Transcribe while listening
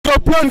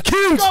Champion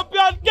Kings!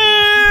 Champion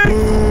Kings!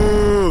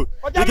 Ooh.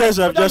 You guys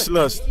have just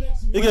lost.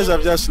 You guys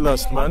have just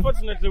lost, man.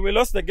 Unfortunately, we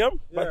lost the game,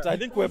 but I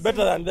think we're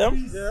better than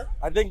them. Yeah.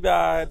 I think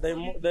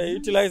they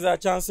utilize our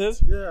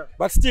chances. Yeah.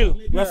 But still,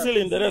 we're still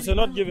in the race. We're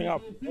not giving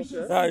up.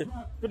 Okay. It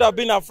could have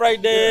been a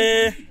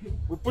Friday.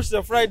 We pushed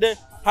the Friday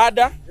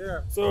harder. Yeah.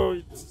 So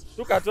it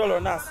took a toll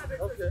on us.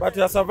 Okay. But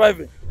we are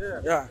surviving.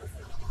 Yeah.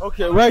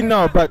 Okay, right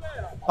now, but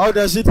how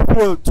does it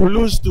feel to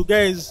lose to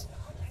guys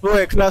who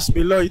are a class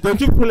below? You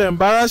don't you feel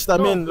embarrassed? I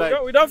mean, like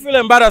we don't feel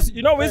embarrassed.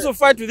 You know, we used to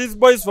fight with these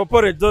boys for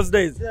porridge those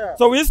days. Yeah.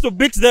 So we used to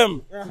beat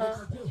them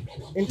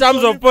in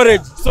terms of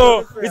porridge.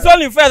 So it's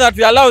only fair that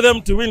we allow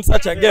them to win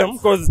such a game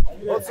because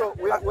also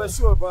we're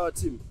sure of our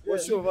team. We're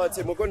sure of our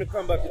team. We're going to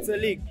come back. It's a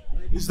league.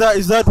 Is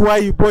that why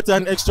you brought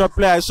an extra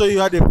player? I saw you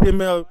had a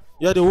female,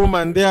 you had a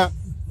woman there.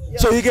 Yeah.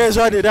 So you guys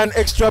had an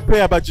extra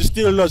player, but you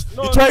still lost.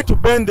 You tried to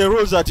bend the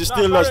rules, that you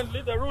still lost.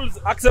 Apparently, the rules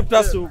accept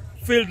us to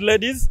field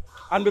ladies,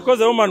 and because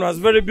the woman was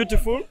very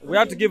beautiful, we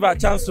had to give her a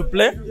chance to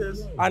play.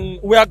 Yes. And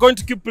we are going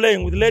to keep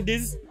playing with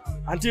ladies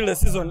until the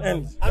season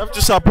ends. You have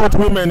to support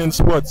women in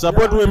sports.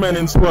 Support women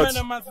in sports.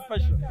 Women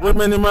emancipation.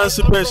 Women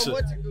emancipation.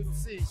 What you could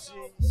see,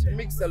 she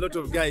mixed a lot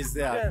of guys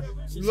there.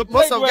 Yeah.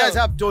 Most of guys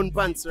have torn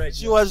pants right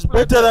She was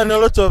better than a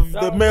lot of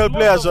the male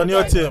players on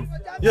your team.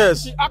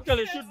 Yes. She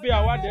actually should be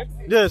awarded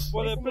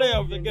for the player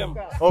of the game.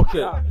 Okay.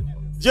 Yeah.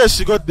 Yes,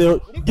 she got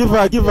the give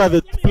her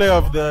the player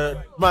of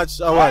the match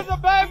award.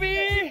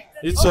 Baby.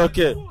 It's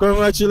okay.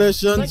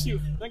 Congratulations Thank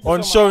you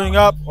on so showing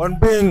up, on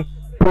being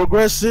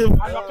progressive.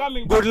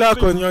 Good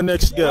luck on your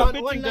next game.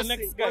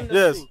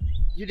 Yes.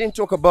 You didn't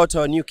talk about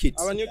our new kit.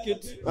 Our new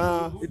kit.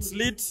 It's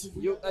lit.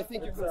 I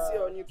think you can see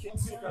our new kit.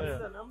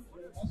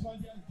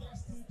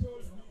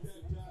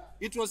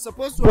 It was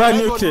supposed to arrive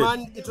on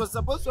Monday. It was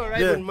supposed to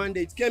arrive on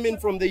Monday. It came in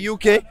from the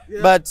UK,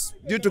 but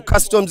due to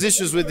customs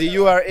issues with the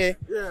URA,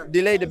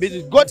 delayed a bit.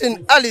 It got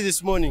in early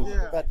this morning,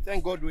 but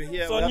thank God we're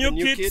here. So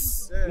new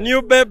kits,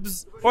 new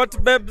babes, hot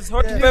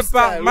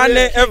pepper,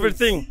 money,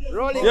 everything.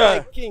 Rolling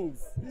like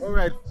kings. All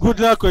right.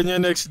 Good luck on your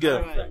next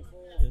game.